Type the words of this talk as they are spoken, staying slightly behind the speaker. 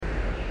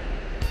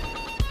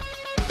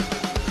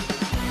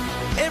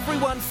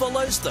everyone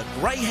follows the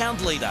greyhound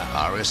leader.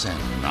 RSN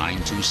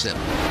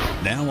 927.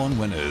 Now on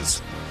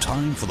Winners,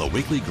 time for the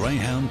weekly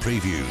greyhound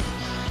preview.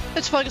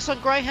 Let's focus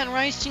on greyhound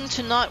racing.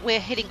 Tonight we're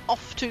heading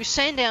off to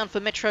Sandown for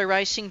Metro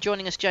Racing.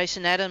 Joining us,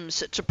 Jason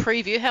Adams, to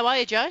preview. How are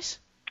you, Jace?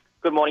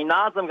 Good morning,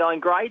 Nars. I'm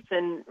going great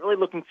and really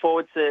looking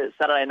forward to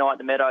Saturday night at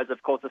the Meadows.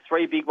 Of course, the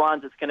three big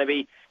ones, it's going to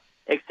be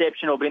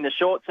exceptional. But in the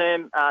short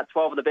term,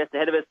 12 of the best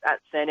ahead of us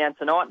at Sandown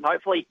tonight, and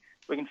hopefully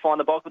we can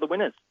find the bulk of the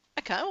winners.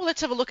 Okay, well,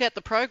 let's have a look at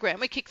the program.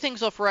 We kick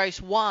things off race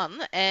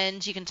 1,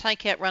 and you can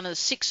take out runners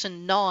 6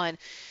 and 9.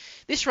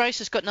 This race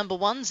has got number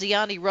 1,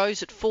 Ziani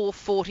Rose at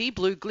 4.40,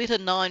 Blue Glitter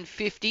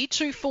 9.50,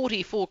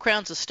 2.40 for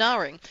Crowns of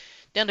Starring,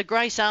 down to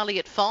Grace Ali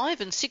at 5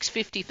 and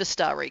 6.50 for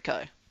Star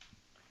Rico.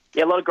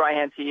 Yeah, a lot of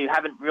greyhounds here who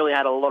haven't really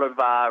had a lot of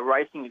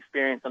racing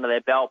experience under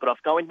their belt, but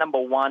I've gone with number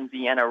 1,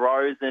 Ziana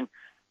Rose, and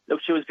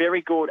look, she was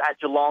very good at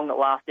Geelong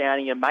last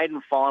outing. A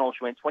maiden final,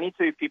 she went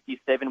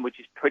 22.57, which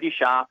is pretty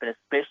sharp, and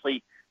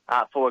especially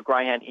for a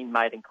greyhound in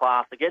maiden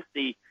class. I guess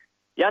the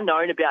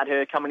unknown about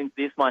her coming into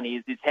this one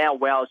is how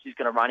well she's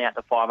going to run out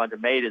the 500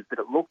 metres, but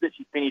it looked that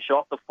she finished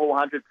off the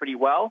 400 pretty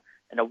well,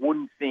 and I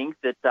wouldn't think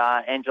that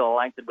Angela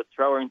Langton would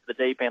throw her into the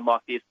deep end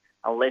like this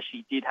unless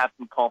she did have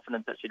some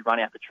confidence that she'd run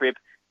out the trip.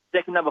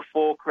 Second, number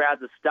 4,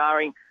 Crowds of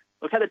Starring.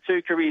 Look, had the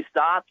 2 career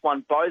starts,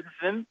 won both of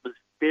them, was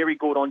very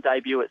good on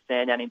debut at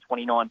Sandown in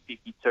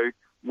 29.52,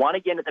 won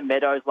again at the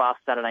Meadows last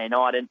Saturday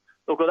night, and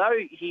look, although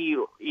he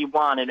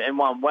won and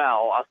won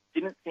well, I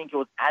didn't think it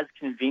was as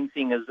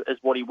convincing as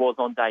what he was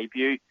on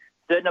debut.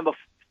 Third, number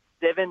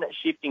 7,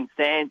 Shifting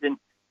Sands, and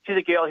she's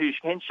a girl who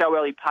can show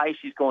early pace.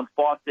 She's gone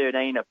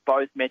 5.13 at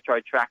both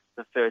Metro tracks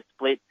the first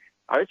split.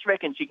 I just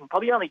reckon she can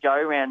probably only go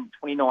around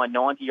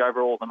 29.90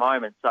 overall at the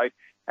moment. So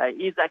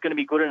is that going to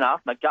be good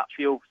enough? My gut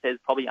feel says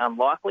probably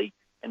unlikely.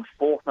 And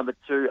fourth, number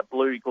 2,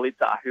 Blue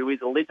Glitter, who is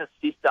a little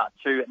sister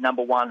to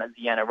number 1,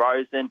 Ziana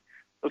Rose. And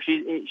look,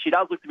 she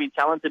does look to be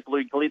talented,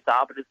 Blue Glitter,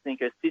 but I just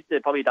think her sister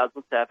probably does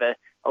look to have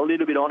a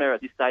little bit on her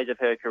at this stage of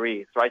her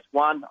career. So race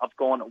 1, I've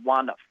gone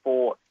 1,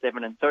 4,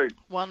 7 and 2.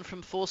 1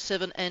 from 4,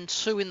 7 and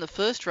 2 in the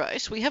first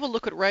race. We have a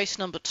look at race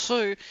number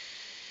 2.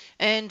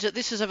 And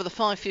this is over the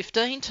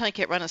 5.15. Take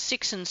out runners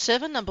 6 and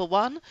 7. Number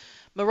 1,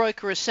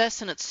 Morocco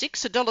Assassin at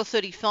 6,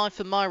 $1.35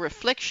 for My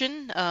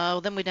Reflection.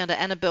 Then we're down to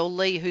Annabelle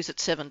Lee, who's at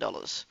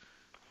 $7.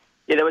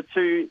 Yeah, there were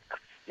 2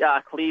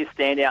 clear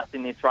standouts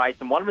in this race,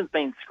 and one of them's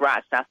been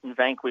scratched, Aston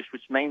Vanquish,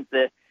 which means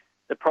that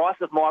the price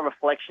of My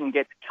Reflection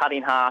gets cut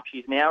in half.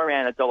 She's now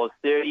around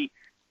 $1.30.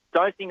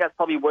 Don't think that's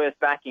probably worth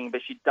backing,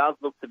 but she does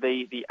look to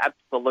be the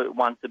absolute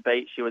one to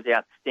beat. She was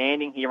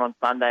outstanding here on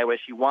Sunday, where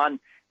she won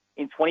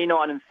in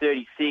 29 and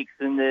 36,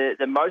 and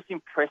the most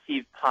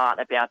impressive part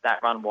about that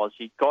run was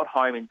she got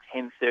home in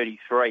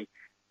 10.33.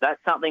 That's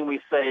something we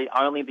see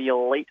only the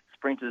elite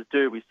sprinters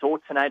do. We saw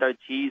Tornado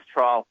Tears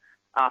trial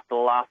after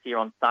last year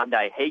on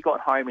Sunday. He got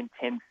home in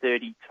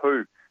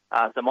 10.32.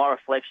 So My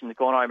Reflection has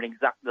gone home at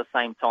exactly the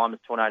same time as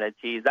Tornado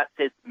Tears. That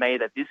says to me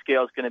that this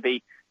girl's going to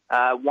be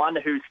one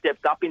who steps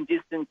up in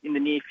distance in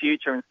the near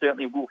future and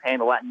certainly will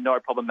handle that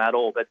no problem at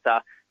all. But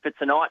for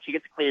tonight, she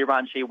gets a clear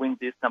run. She wins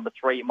this, number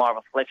 3, My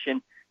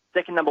Reflection.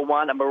 Second, number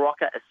 1, a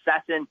Morocco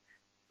Assassin.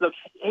 Look,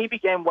 he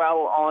began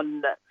well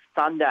on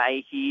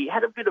Sunday. He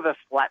had a bit of a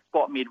flat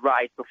spot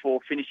mid-race before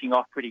finishing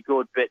off pretty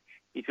good, but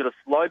he's got a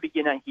slow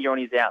beginner here on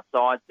his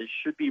outside. There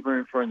should be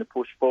room for him to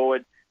push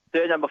forward.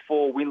 Third, number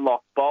 4,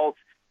 Winlock Bolt.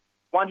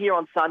 Won here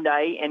on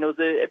Sunday, and it was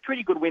a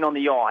pretty good win on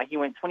the eye. He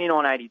went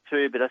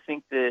 29.82, but I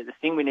think the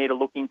thing we need to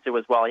look into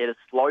as well, he had a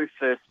slow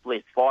first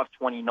split,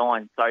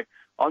 5.29. So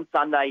on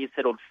Sunday, he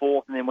settled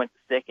 4th and then went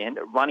to 2nd.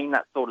 Running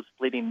that sort of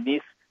split in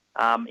this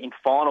in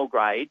final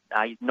grade,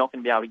 he's not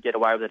going to be able to get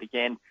away with it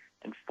again.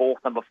 And 4th,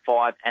 number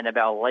 5,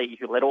 Annabelle Lee,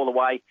 who led all the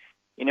way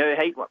in her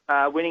heat,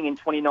 winning in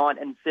 29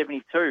 and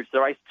 72. So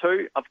race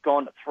 2, I've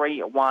gone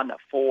 3, 1,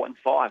 4 and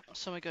 5.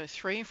 So we go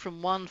 3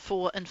 from 1,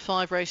 4 and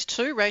 5, race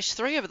 2. Race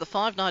 3 over the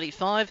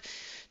 5.95.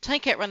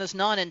 Take out runners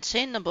 9 and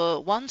 10. Number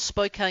 1,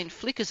 Spokane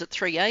Flickers at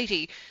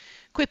 3.80.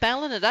 Quip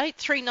Allen at 8,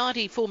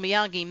 3.90 for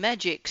Miyagi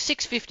Magic,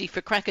 6.50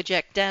 for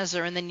Crackerjack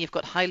Dazza, and then you've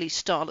got Hayley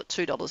Style at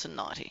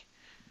 $2.90.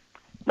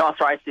 Nice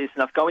race this,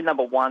 and I've gone with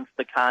number 1,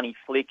 Spokane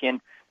Flick,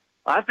 and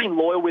I've been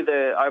loyal with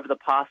her over the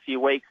past few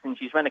weeks, and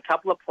she's run a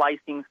couple of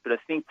placings, but I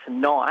think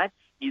tonight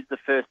is the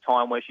first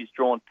time where she's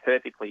drawn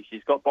perfectly.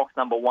 She's got box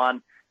number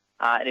 1,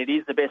 and it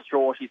is the best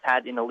draw she's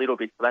had in a little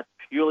bit, so that's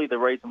purely the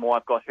reason why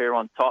I've got her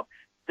on top.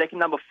 Second,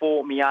 number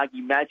 4,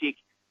 Miyagi Magic.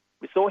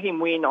 We saw him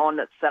win on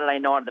Saturday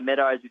night at the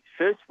Meadows, his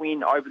first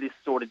win over this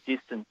sort of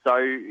distance, so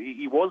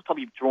he was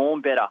probably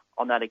drawn better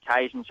on that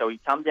occasion, so he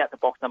comes out to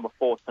box number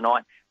 4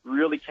 tonight.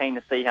 Really keen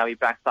to see how he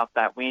backs up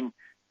that win.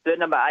 Third,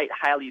 number 8,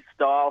 Hayley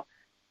Style.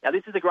 Now,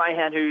 this is a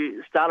greyhound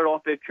who started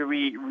off her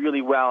career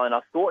really well, and I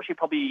thought she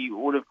probably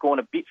would have gone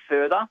a bit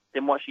further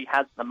than what she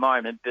has at the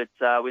moment,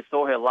 but we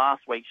saw her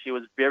last week. She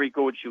was very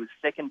good. She was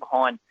second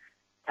behind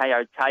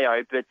Teo,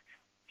 but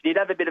she did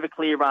have a bit of a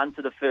clear run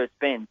to the first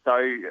bend. So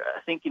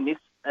I think in this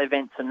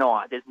event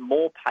tonight, there's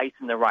more pace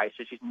in the race,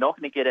 so she's not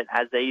going to get it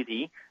as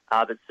easy,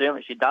 but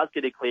certainly if she does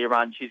get a clear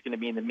run, she's going to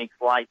be in the mix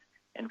late.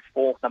 and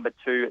fourth, number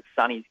 2,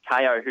 Sunny's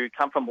KO, who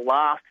come from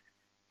last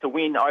to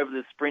win over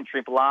the sprint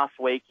trip last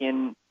week.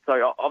 And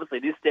so obviously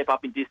this step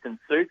up in distance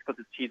suits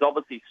because she's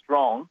obviously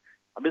strong.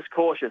 I'm just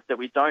cautious that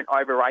we don't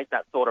overrate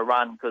that sort of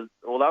run because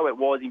although it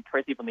was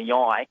impressive on the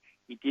eye,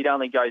 he did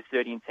only go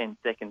 30 and 10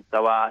 seconds.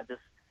 So just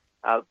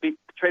a bit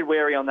tread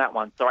wary on that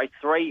one. So race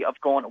 3,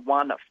 I've gone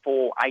 1,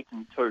 4, 8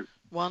 and 2.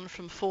 1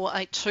 from 4,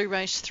 8, 2,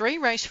 race 3.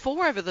 Race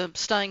 4 over the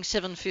staying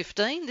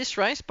 7.15. This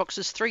race,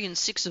 boxes 3 and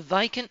 6 are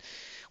vacant.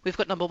 We've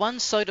got number 1,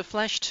 Soda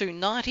Flash,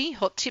 2.90.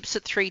 Hot Tips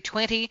at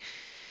 3.20.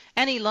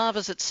 Annie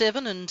Lavas at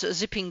 7 and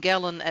Zipping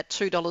Gallon at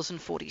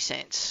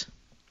 $2.40.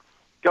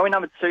 Going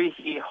number 2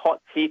 here,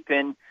 Hot Tip.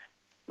 And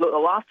look, the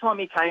last time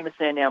he came to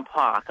Sandown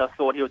Park, I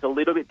thought he was a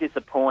little bit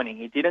disappointing.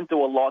 He didn't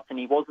do a lot and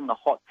he wasn't the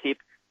Hot Tip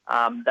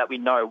that we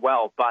know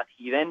well. But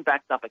he then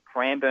backed up at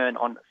Cranbourne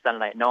on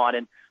Saturday night.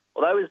 And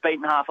although he was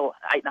beaten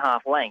 8.5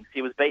 lengths,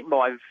 he was beaten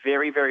by a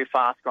very, very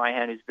fast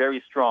greyhound who's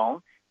very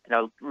strong. And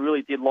I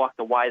really did like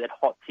the way that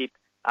Hot Tip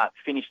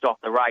finished off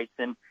the race.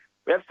 And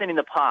we have seen in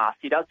the past,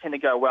 he does tend to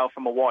go well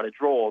from a wider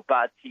draw,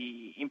 but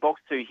in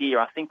box 2 here,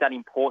 I think that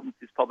importance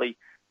is probably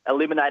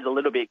eliminated a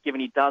little bit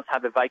given he does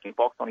have a vacant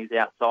box on his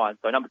outside.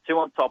 So number 2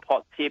 on top,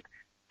 Hot Tip.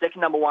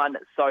 Second, number 1,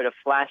 Soda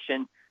Flash.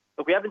 And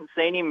look, we haven't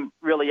seen him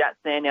really at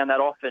Sandown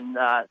that often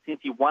since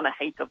he won a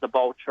heat of the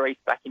Bold Trees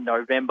back in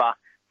November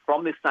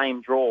from the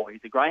same draw. He's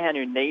a greyhound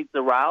who needs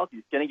the rails.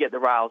 He's going to get the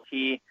rails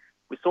here.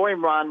 We saw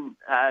him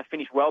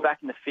finish well back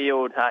in the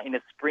field in a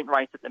sprint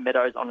race at the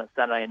Meadows on a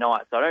Saturday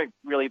night. So I don't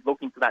really look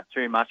into that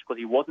too much because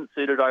he wasn't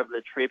suited over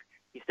the trip.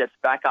 He steps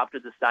back up to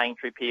the staying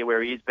trip here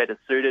where he is better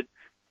suited.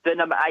 Third,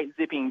 number 8,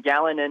 Zipping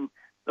Gallon. And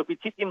look, we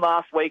tipped him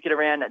last week at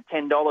around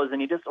 $10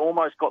 and he just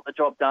almost got the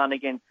job done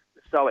against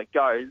So It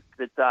Goes.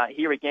 But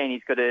here again,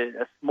 he's got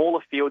a smaller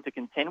field to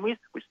contend with,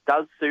 which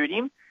does suit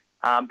him.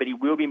 But he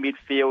will be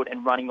midfield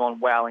and running on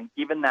well. And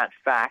given that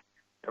fact,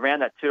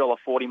 around that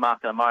 $2.40 mark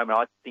at the moment,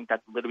 I think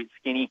that's a little bit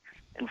skinny.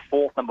 And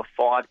fourth, number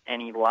 5,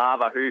 Annie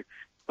Lava, who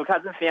look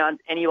hasn't found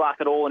any luck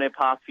at all in her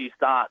past few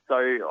starts.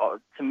 So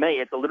to me,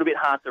 it's a little bit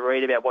hard to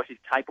read about what she's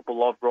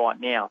capable of right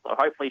now. So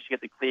hopefully she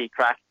gets a clear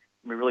crack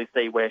and we really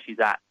see where she's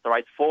at. So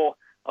race 4,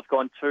 I've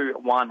gone 2,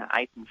 1,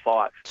 8 and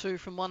 5. 2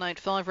 from 1, 8,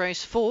 5,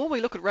 race 4.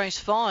 We look at race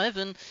 5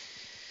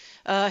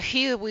 and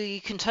here we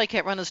can take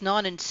out runners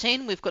 9 and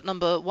 10. We've got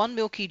number 1,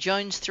 Milky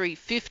Jones,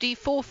 350,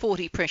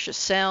 440, Precious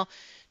Sow,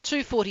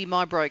 240,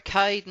 My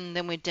Brocade, and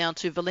then we're down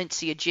to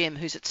Valencia Gem,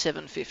 who's at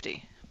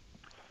 750.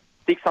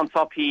 6 on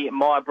top here,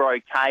 My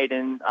Brocade,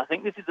 and I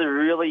think this is a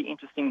really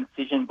interesting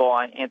decision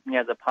by Anthony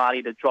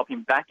Azzopardi to drop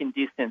him back in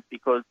distance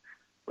because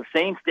we've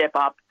seen him step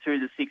up to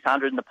the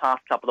 600 in the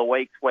past couple of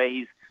weeks where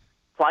he's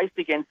placed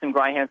against some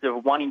greyhounds who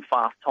have won in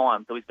fast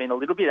time. So he's been a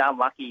little bit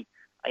unlucky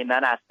in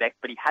that aspect,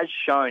 but he has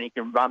shown he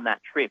can run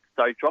that trip.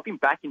 So dropping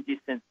back in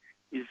distance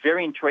is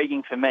very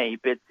intriguing for me,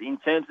 but in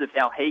terms of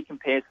how he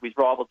compares to his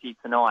rivals here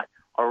tonight,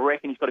 I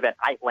reckon he's got about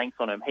 8 lengths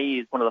on him. He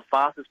is one of the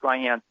fastest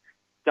greyhounds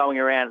going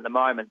around at the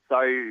moment. So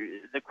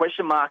the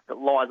question mark that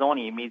lies on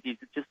him is he's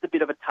just a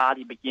bit of a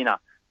tardy beginner.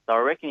 So I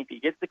reckon if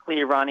he gets the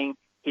clear running,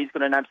 he's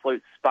got an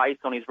absolute space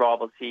on his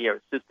rivals here.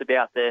 It's just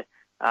about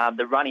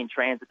the running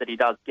transit that he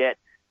does get.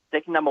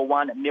 Second, number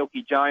 1,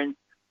 Milky Jones.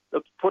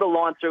 Look, put a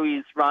line through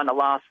his run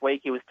last week.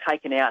 He was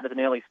taken out at an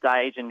early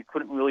stage and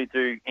couldn't really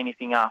do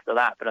anything after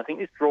that. But I think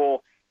this draw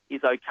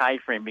is okay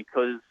for him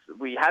because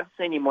we have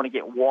seen him want to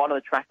get wide on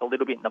the track a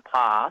little bit in the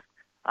past.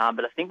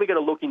 But I think we've got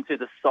to look into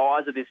the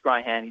size of this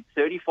greyhound. He's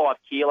 35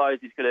 kilos.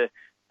 He's got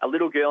a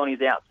little girl on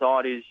his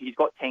outside he's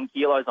got 10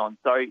 kilos on.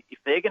 So if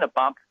they're going to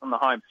bump on the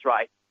home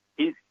straight,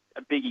 he's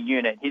a bigger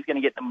unit. He's going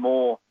to get the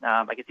more,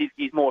 I guess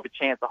he's more of a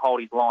chance to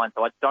hold his line.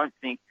 So I don't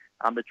think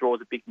the draw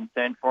is a big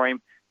concern for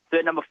him.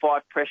 Third, number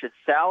 5, Precious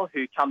Sal,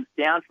 who comes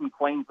down from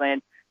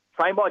Queensland,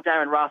 trained by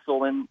Darren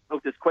Russell. And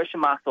look, there's question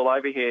marks all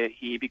over here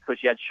because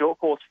she had short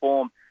course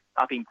form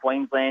up in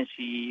Queensland.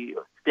 She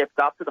stepped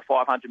up to the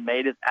 500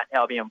 metres at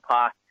Albion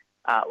Park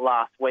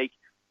last week.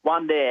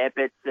 Won there,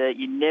 but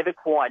you never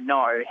quite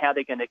know how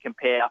they're going to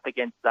compare up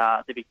against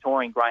the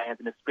Victorian greyhounds,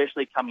 and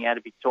especially coming out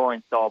of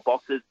Victorian-style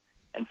boxes.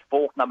 And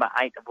fourth, number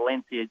 8,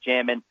 Valencia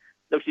Gem. And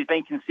look, she's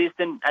been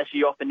consistent, as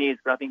she often is,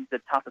 but I think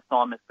it's a tough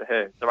assignment for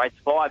her. So race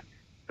 5,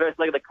 first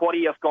leg of the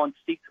quaddie, I've gone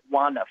 6,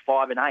 1,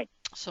 5 and 8.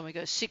 So we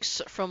go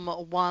 6 from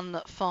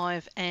 1,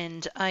 5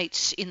 and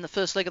 8 in the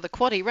first leg of the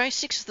quaddie. Race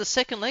 6 is the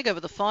second leg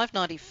over the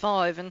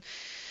 595. And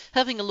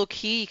having a look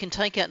here, you can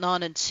take out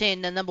 9 and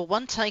 10. And number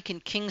 1, Taken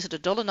Kings at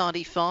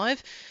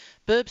 $1.95.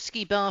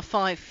 Burbsky Bar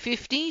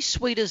 550.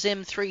 Sweeters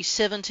M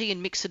 370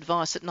 and Mixed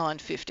Advice at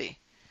 $9.50.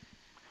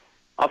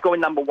 I've got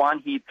number 1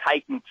 here,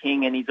 Taken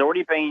King, and he's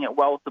already been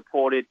well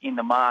supported in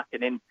the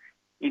market. And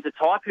he's a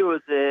type who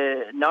was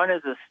known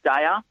as a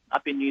stayer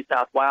up in New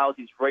South Wales.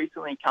 He's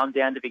recently come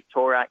down to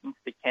Victoria into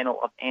the kennel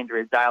of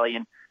Andrea Daly.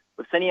 And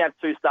we've seen him have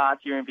 2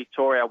 starts here in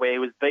Victoria where he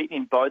was beaten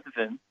in both of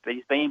them, but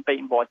he's been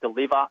beaten by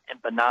Deliver and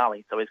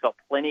Benali. So he's got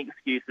plenty of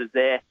excuses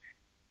there.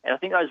 And I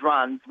think those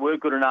runs were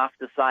good enough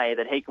to say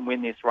that he can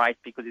win this race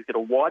because he's got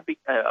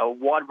a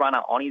wide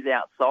runner on his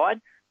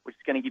outside. which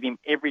is going to give him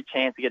every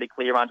chance to get a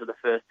clear run to the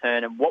first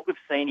turn. And what we've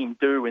seen him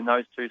do in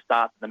those two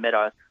starts in the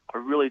Meadows, I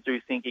really do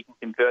think he can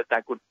convert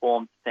that good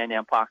form to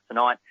Sandown Park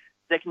tonight.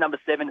 Second, number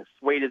 7,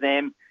 Sweet as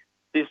M.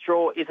 This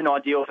draw isn't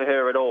ideal for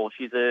her at all.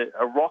 She's a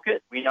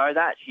rocket. We know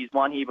that. She's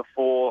won here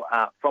before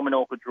from an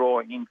awkward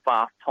draw in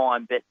fast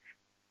time, but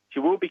she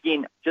will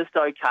begin just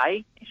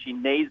okay. She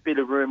needs a bit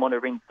of room on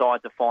her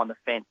inside to find the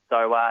fence.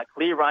 So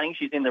clear running,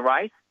 she's in the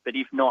race, but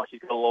if not, she's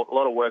got a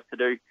lot of work to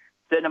do.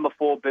 Third, number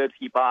 4,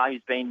 Birdski Bar,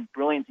 who's been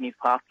brilliant in his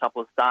past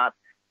couple of starts.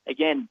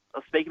 Again, I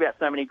speak about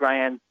so many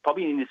greyhounds,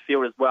 probably in this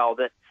field as well,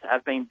 that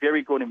have been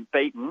very good and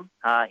beaten.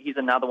 Here's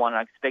another one.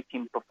 I expect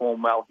him to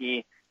perform well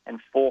here. And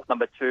fourth,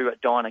 number 2,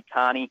 Dinah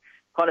Carney.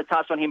 Kind of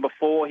touched on him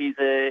before. He's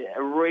a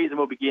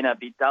reasonable beginner,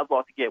 but he does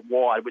like to get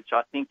wide, which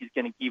I think is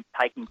going to give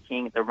Taking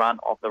King the run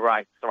of the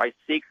race. So race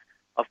 6,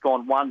 I've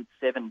gone 1,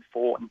 7,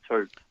 4 and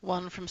 2.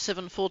 1 from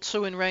 7, 4,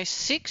 2 in race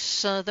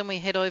 6. Then we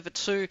head over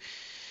to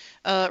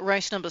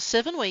race number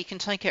 7, where you can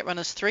take out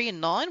runners 3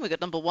 and 9. We've got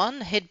number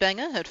 1,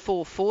 Headbanger at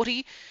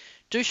 4.40.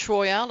 Douche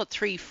Royale at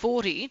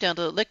 3.40. Down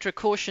to Electra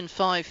Caution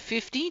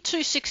 5.50.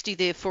 2.60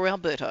 there for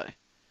Alberto.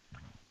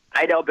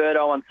 8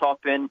 Alberto on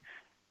top, and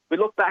we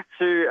look back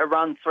to a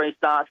run 3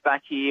 starts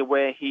back here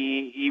where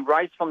he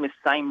raced from the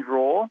same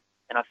draw,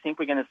 and I think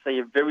we're going to see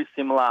a very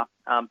similar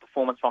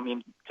performance from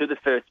him to the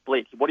first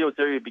split. What he'll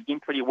do, he'll begin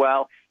pretty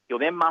well. He'll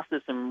then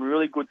muster some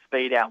really good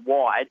speed out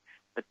wide,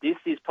 but this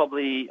is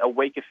probably a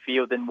weaker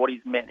field than what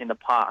he's met in the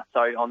past.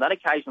 So on that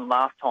occasion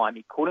last time,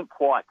 he couldn't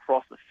quite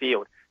cross the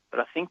field, but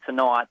I think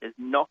tonight there's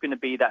not going to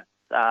be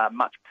that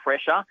much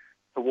pressure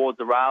towards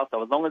the rail.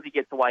 So as long as he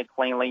gets away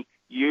cleanly,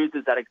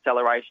 uses that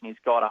acceleration he's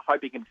got, I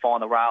hope he can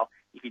find the rail.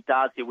 If he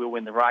does, he will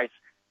win the race.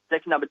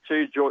 Second, number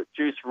 2,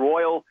 Juice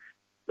Royal.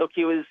 Look,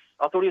 I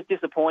thought he was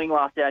disappointing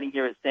last outing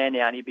here at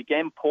Sandown. He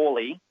began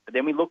poorly, but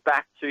then we look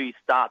back to his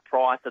start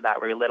prior to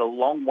that, where he led a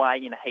long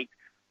way in a heat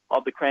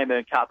of the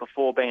Cranbourne Cup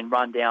before being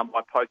run down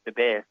by Poke the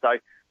Bear. So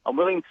I'm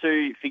willing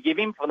to forgive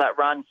him for that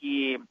run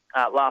here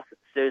last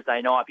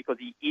Thursday night, because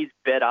he is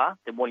better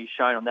than what he's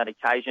shown on that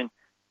occasion.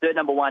 Third,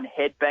 number 1,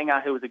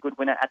 Headbanger, who was a good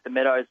winner at the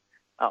Meadows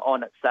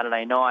on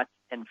Saturday night.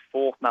 And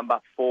fourth, number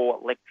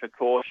 4, Electra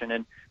Caution.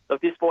 And look,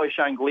 this boy is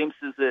showing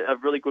glimpses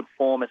of really good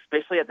form,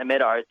 especially at the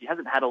Meadows. He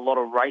hasn't had a lot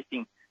of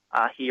racing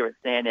here at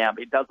Sandown,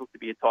 but he does look to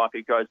be a type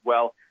who goes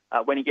well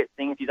when he gets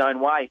things his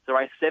own way. So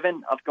race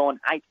 7, I've gone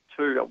 8,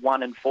 2,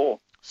 1 and 4.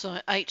 So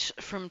 8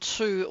 from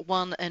 2,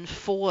 1 and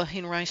 4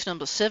 in race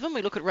number 7.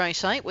 We look at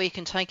race 8, where you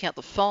can take out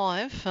the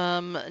 5.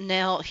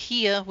 Now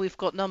here we've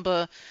got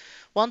number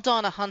 1,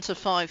 Dinah Hunter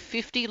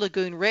 5.50,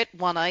 Lagoon Ret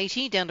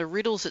 180, down to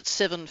Riddles at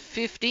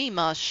 7.50.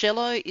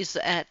 Marcello is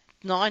at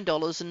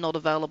 $9 and not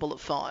available at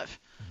 5.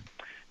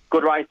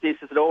 Good race this,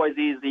 as it always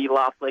is, the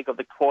last leg of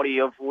the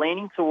quaddie, of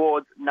leaning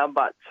towards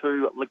number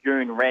 2,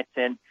 Lagoon Ret.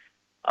 And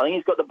I think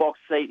he's got the box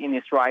seat in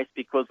this race,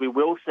 because we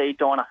will see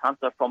Dinah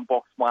Hunter from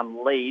box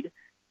 1 lead.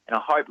 And I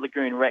hope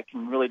Lagoon Ret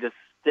can really just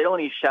settle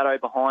in his shadow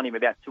behind him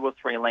about 2 or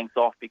 3 lengths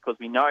off, because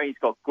we know he's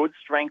got good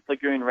strength,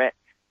 Lagoon Ret.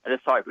 I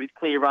just hope with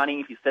clear running,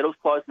 if he settles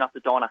close enough to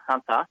Dinah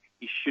Hunter,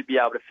 he should be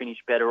able to finish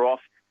better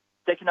off.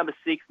 Second, number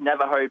 6,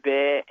 Navajo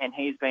Bear, and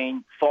he's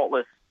been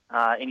faultless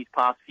in his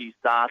past few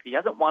starts. He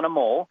hasn't won them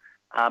all,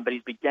 but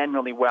he's began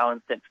really well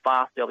and set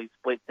fast early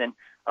splits. And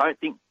I don't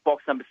think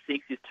box number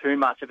 6 is too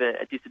much of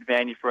a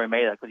disadvantage for him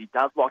either, because he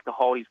does like to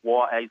hold his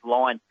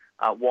line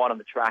wide on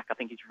the track. I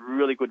think it's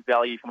really good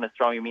value if I'm going to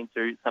throw him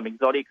into some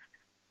exotics.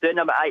 Third,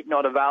 number 8,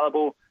 Not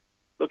Available.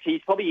 Look, he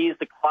probably is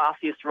the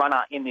classiest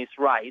runner in this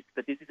race,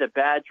 but this is a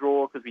bad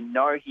draw, because we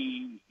know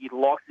he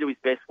likes to do his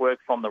best work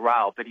from the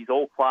rail, but he's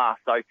all class.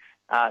 So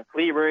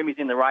clear room is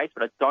in the race,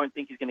 but I don't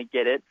think he's going to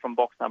get it from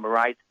box number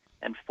 8.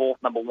 And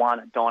fourth, number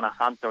 1, Dinah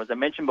Hunter. As I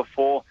mentioned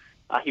before,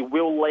 he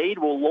will lead.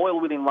 We're loyal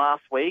with him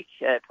last week,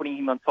 putting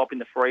him on top in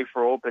the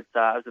free-for-all, but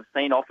as I've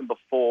seen often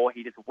before,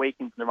 he just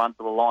weakens in the run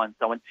to the line.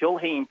 So until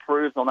he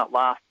improves on that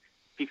last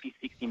 50,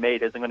 60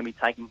 metres, I'm going to be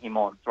taking him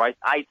on. So race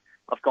 8,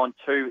 I've gone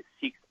 2,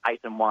 6, 8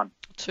 and 1.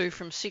 2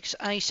 from 6,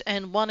 8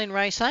 and 1 in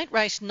race 8.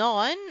 Race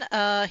 9,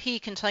 here you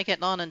can take out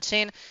 9 and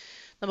 10.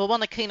 Number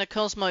 1, Akina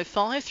Cosmo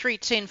 5,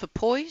 3.10 for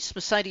Poise,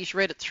 Mercedes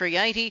Red at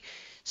 3.80,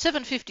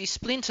 7.50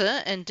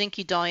 Splinter, and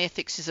Dinky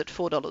Diethics is at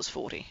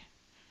 $4.40.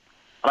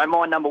 I don't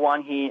mind number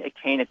 1 here,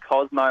 Akina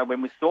Cosmo.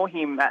 When we saw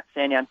him at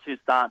Sandown 2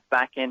 starts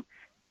back, and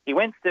he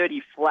went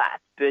 30 flat,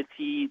 but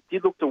he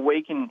did look to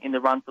weaken in the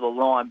run to the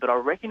line, but I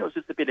reckon it was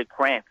just a bit of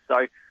cramp. So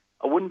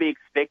I wouldn't be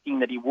expecting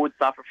that he would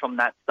suffer from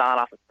that start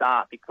after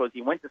start, because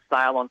he went to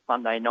Sale on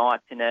Sunday night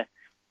in a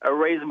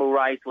reasonable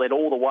race, led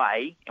all the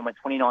way, and went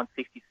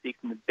 29.66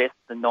 in the best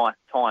of the night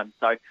time.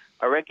 So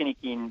I reckon he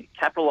can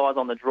capitalise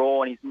on the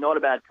draw, and he's not a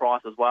bad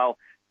price as well.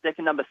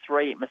 Second, number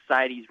 3,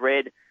 Mercedes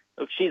Red.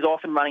 Look, she's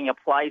often running a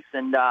place,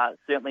 and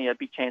certainly a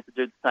big chance to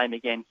do the same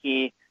again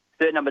here.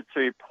 Third, number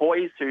 2,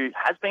 Poise, who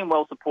has been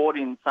well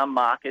supported in some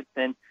markets,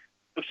 and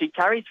look, she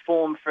carries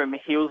form from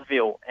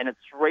Hillsville, and it's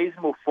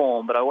reasonable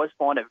form, but I always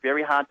find it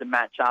very hard to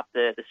match up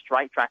the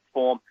straight track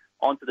form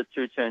onto the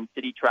 2-turn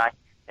city track.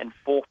 And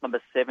fourth,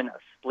 number 7,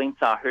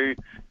 Splinter, who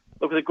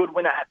Look, it was a good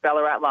winner at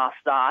Ballarat last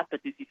start,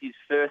 but this is his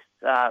first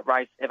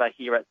race ever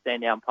here at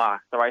Sandown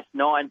Park. So race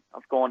 9,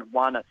 I've gone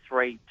 1,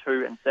 3,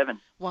 2 and 7.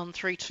 1,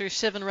 3, 2,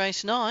 7,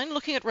 race 9.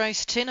 Looking at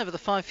race 10 over the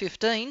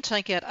 5.15,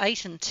 take out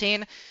 8 and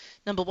 10.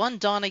 Number 1,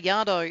 Dinah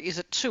Yardo, is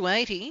at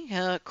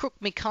 280.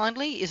 Crook Me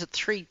Kindly is at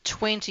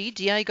 320.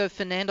 Diego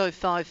Fernando,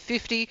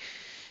 550.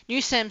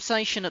 New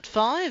Sensation at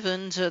 5,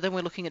 and then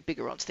we're looking at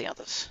bigger odds, the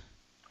others.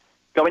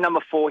 Going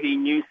number 4 here,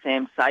 New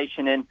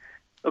Sensation. And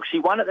look, she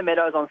won at the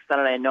Meadows on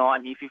Saturday night.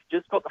 And if you've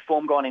just got the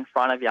form gone in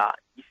front of you,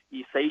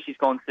 you see she's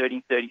gone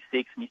 13.36,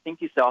 and you think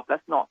to yourself,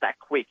 that's not that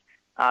quick.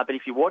 But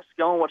if you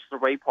go and watch the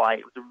replay,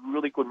 it was a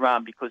really good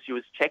run because she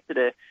was checked at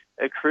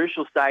a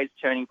crucial stage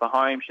turning for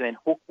home. She then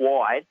hooked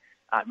wide,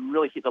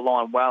 really hit the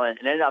line well, and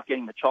ended up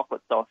getting the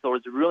chocolate. So I thought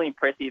it was really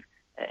impressive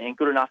and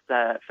good enough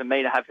for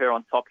me to have her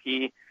on top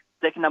here.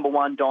 Second, number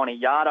 1, Dinah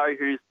Yardo,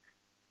 who's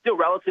still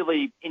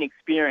relatively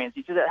inexperienced.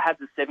 He just had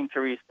the 7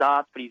 career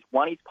starts, but he's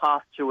won his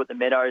past 2 at the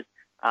Meadows,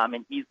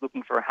 and he's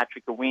looking for a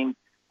hat-trick of wins.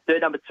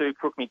 Third, number 2,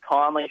 Crook Me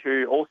Kindly,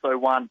 who also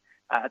won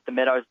at the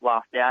Meadows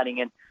last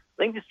outing. And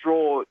I think this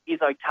draw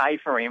is okay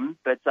for him,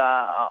 but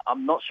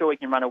I'm not sure he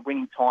can run a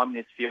winning time in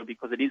this field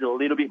because it is a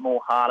little bit more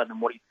harder than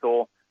what he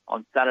saw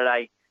on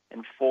Saturday.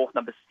 And fourth,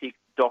 number 6,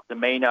 Dr.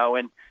 Mino.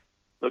 And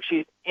look,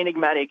 she's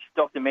enigmatic,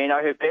 Dr. Mino.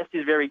 Her best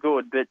is very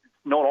good, but it's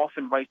not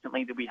often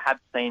recently that we have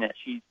seen it.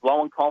 She's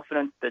low on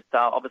confidence, but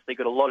obviously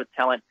got a lot of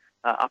talent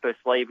up her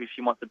sleeve if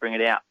she wants to bring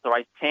it out. So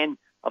race 10,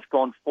 I've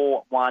gone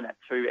 4, 1,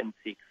 2 and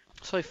 6.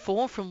 So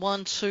 4 from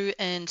 1, 2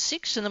 and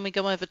 6, and then we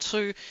go over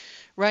to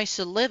race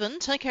 11.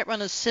 Take out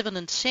runners 7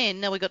 and 10.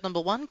 Now we've got number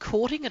 1,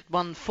 Courting at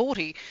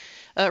 140.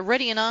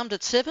 Ready and Armed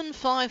at 7,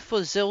 5 for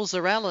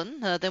Zelza Allen.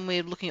 Then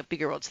we're looking at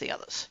bigger odds, the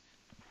others.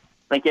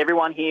 I think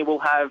everyone here will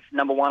have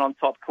number 1 on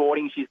top,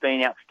 Courting. She's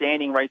been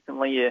outstanding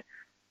recently, a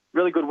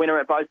really good winner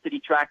at both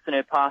city tracks in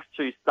her past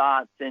 2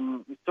 starts.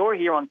 And we saw her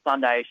here on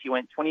Sunday. She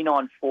went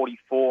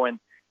 29.44. And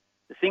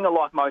the thing I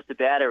like most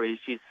about her is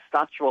she's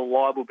such a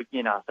reliable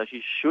beginner. So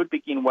she should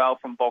begin well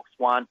from box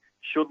 1,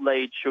 should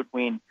lead, should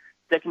win.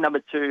 Second, number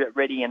 2,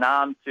 Ready and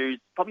Armed, who's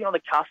probably on the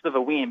cusp of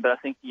a win. But I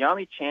think the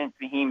only chance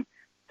for him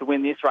to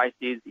win this race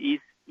is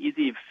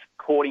if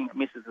Courting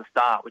misses the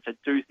start, which I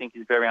do think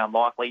is very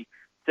unlikely.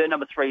 Third,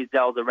 number 3,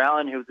 Zelza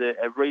Allen, who was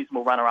a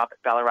reasonable runner-up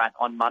at Ballarat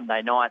on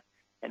Monday night.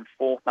 And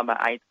fourth, number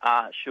 8,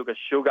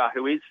 Sugar,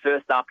 who is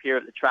first up here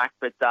at the track,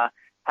 but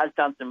has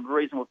done some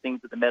reasonable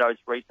things at the Meadows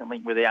recently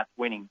without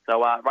winning.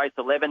 So race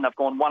 11, I've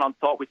gone 1 on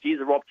top, which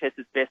is Rob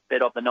Tess's best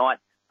bet of the night,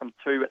 from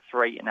 2,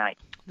 3 and 8.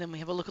 Then we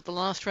have a look at the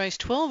last race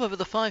 12 over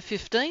the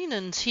 5.15,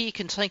 and here you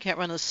can take out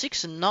runners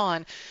 6 and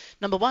 9.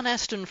 Number 1,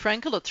 Aston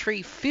Frankel at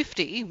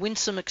 3.50,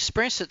 Winsome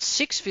Express at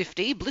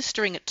 6.50,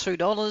 Blistering at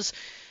 $2,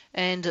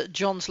 and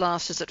John's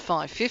Last is at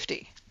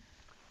 5.50.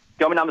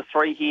 Going number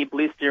 3 here,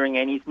 Blistering,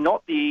 and he's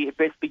not the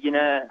best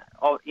beginner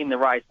in the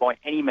race by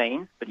any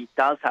means, but he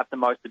does have the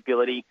most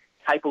ability,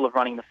 capable of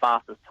running the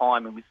fastest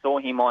time. And we saw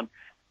him on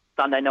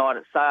Sunday night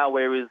at Sale,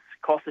 where he was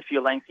cost a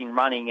few lengths in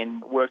running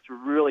and worked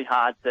really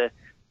hard to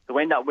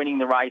end up winning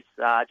the race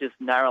just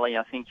narrowly.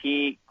 I think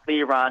here,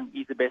 clear run,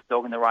 he's the best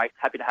dog in the race.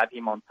 Happy to have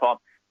him on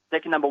top.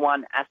 Second, number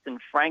 1, Aston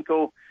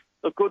Frankel.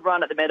 A good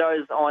run at the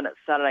Meadows on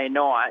Saturday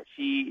night.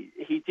 He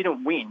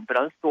didn't win, but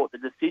I just thought the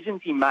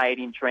decisions he made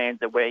in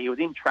transit, where he was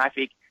in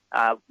traffic,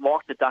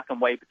 liked to duck and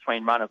weave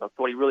between runners. I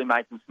thought he really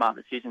made some smart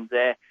decisions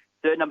there.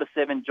 Third, number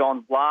 7,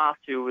 John's Last,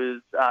 who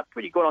was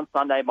pretty good on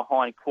Sunday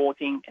behind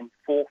Courting. And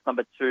fourth,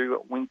 number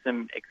 2,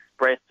 Winsome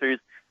Express, who's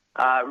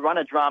run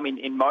a drum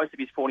in most of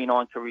his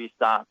 49 career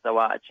starts, so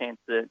a chance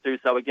to do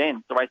so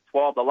again. So race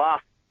 12, the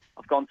last.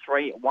 I've gone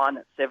 3,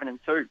 1, 7 and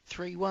 2.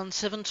 3, 1,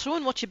 7, 2.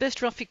 And what's your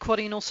best roughie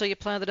quaddie and also your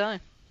play of the day?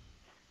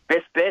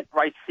 Best bet,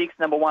 race 6,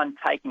 number 1,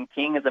 Taking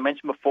King. As I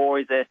mentioned before,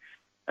 he's a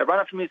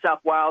runner from New South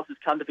Wales who's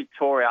come to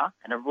Victoria,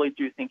 and I really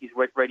do think he's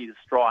ready to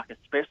strike,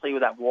 especially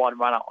with that wide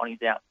runner on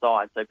his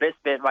outside. So best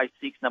bet, race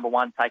 6, number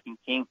 1, Taking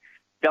King.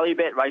 Value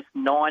bet, race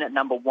 9 at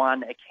number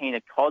 1,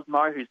 Akina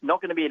Cosmo, who's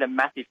not going to be at a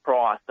massive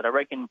price, but I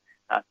reckon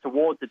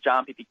towards the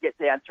jump, if he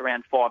gets out to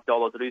around $5,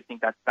 I do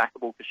think that's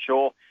backable for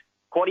sure.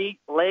 Quaddie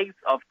legs,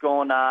 I've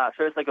gone,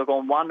 first leg I've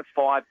gone 1,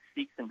 5,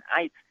 6 and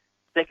 8.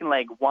 Second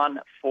leg 1,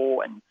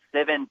 4 and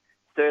 7.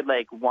 Third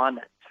leg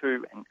 1,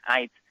 2 and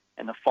 8.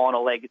 And the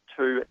final leg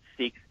 2,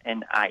 6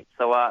 and 8.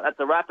 So that's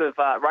a wrap of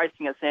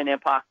racing at Sandown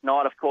Park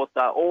tonight. Of course,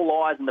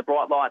 all eyes and the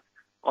bright lights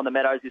on the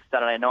Meadows this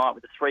Saturday night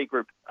with the 3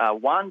 Group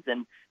 1s.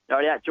 And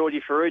no doubt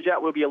Georgie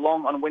Ferrugia will be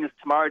along on Winners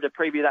tomorrow to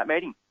preview that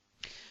meeting.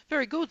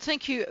 Very good.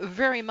 Thank you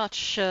very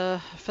much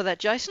for that,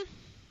 Jason.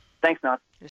 Thanks, Nat.